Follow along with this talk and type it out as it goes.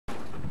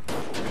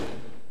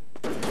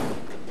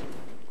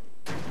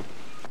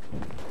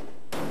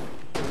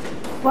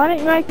Why don't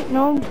you make it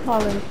normal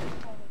colors?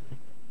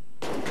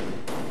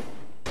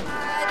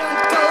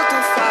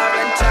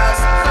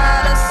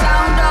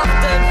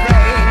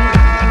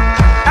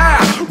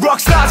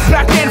 Rockstars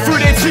back then threw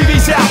their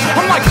TVs out.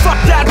 I'm like, fuck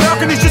that, how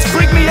can this just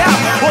freak me out?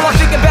 All I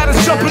think about is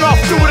jumping off,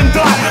 do it and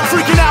die.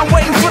 Freaking out,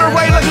 waiting for the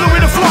rain like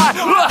Louis to fly.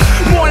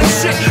 Morning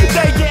shit,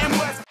 they getting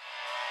wet.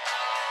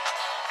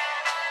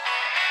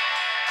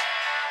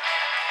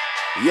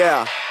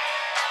 Yeah,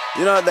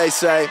 you know what they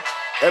say,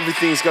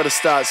 everything's got to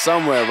start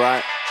somewhere,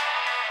 right?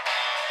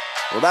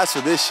 Well, that's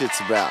what this shit's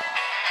about.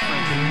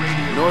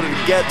 In order to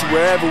get to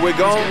wherever we're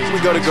going, we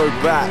got to go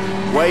back,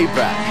 way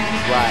back,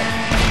 right?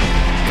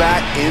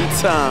 Back in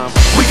time.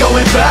 We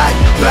going back,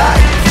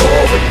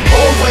 forward,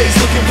 always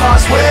looking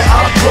past where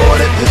I brought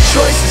it. The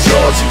choice is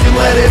yours, you can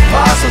let it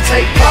pass or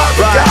take part.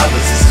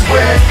 Regardless, this is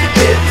where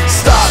it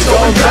starts.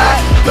 Going back,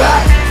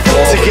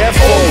 forward, to get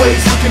forward. Always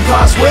looking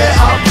past where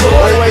I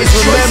brought it. Always the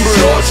choice remember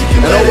is yours, you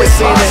can and let always it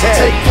seeing pass or ahead.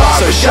 take part.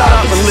 So shut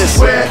up and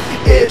listen. Where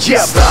it Yeah,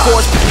 starts. before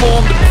it's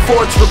performed, and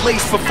before it's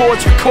released, before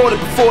it's recorded,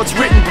 before it's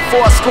written,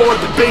 before I scored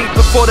the beat,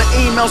 before the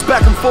emails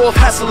back and forth,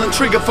 hassle and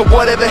trigger for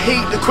whatever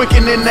heat, the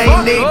quickening they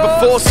need,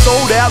 before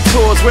sold out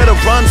tours, where the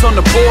runs on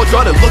the board,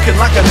 got it looking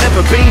like I've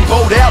never been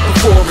bowled out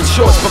before in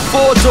shorts,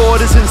 before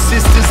daughters and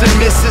sisters and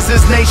misses,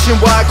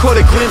 nationwide, caught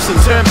a glimpse and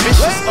turned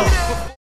vicious.